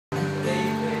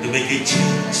make a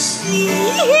change.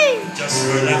 Just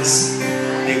relax,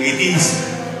 take it easy.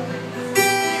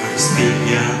 You're still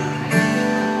young,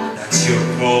 that's your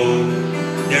fault.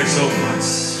 There's so much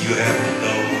you have to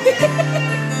know.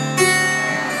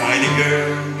 Find a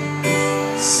girl,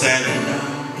 settle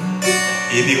down.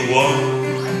 If you want,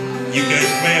 you can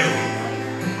marry.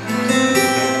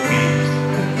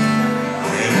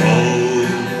 I am old,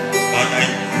 but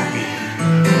I'm happy.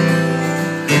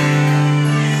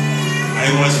 I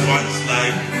was once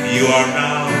like you are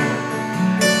now,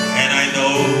 and I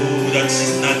know that's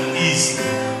not easy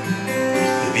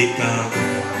to become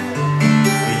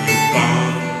when you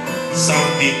found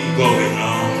something going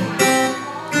on.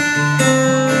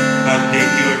 But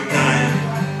take your time,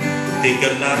 take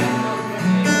a lot.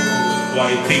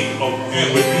 Why think of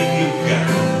everything you've got?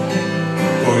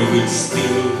 For you will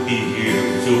still be here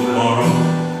tomorrow,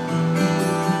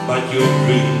 but your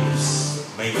dreams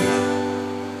may not.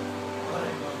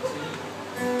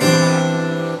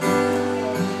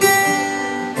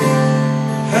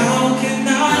 How can I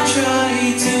try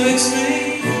to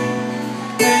explain?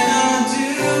 When I do,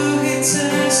 it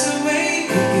turns away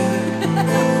again.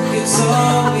 It's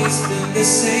always been the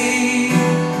same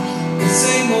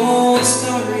old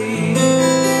story.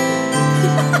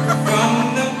 From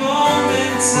the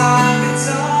moment I was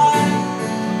on,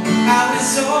 I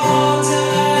was all to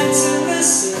learn to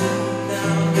listen.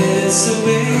 Now there's a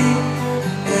way,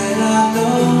 and I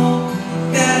know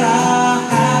that I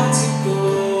have to go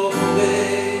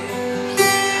away.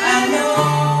 I know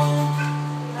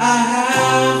I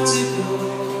have to go.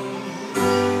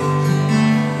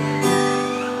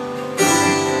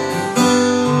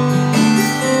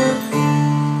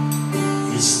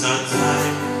 It's not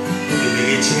time to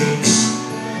make a change.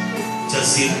 Just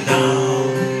sit down,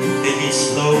 take it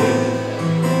slowly.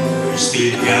 You're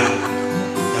still young,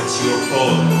 that's your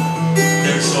fault.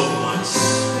 There's so much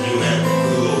you have to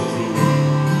go through.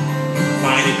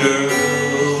 Find a girl,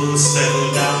 settle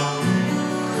down.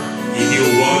 If you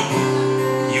want,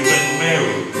 you can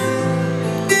marry.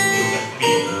 Look at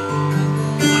me,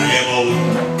 I am old,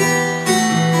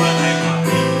 but I'm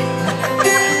happy.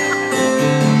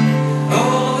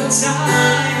 All the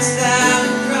times that I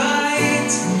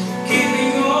cried,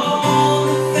 keeping all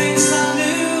the things I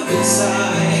knew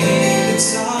inside, it's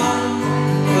hard,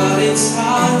 but it's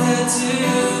harder to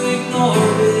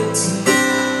ignore it.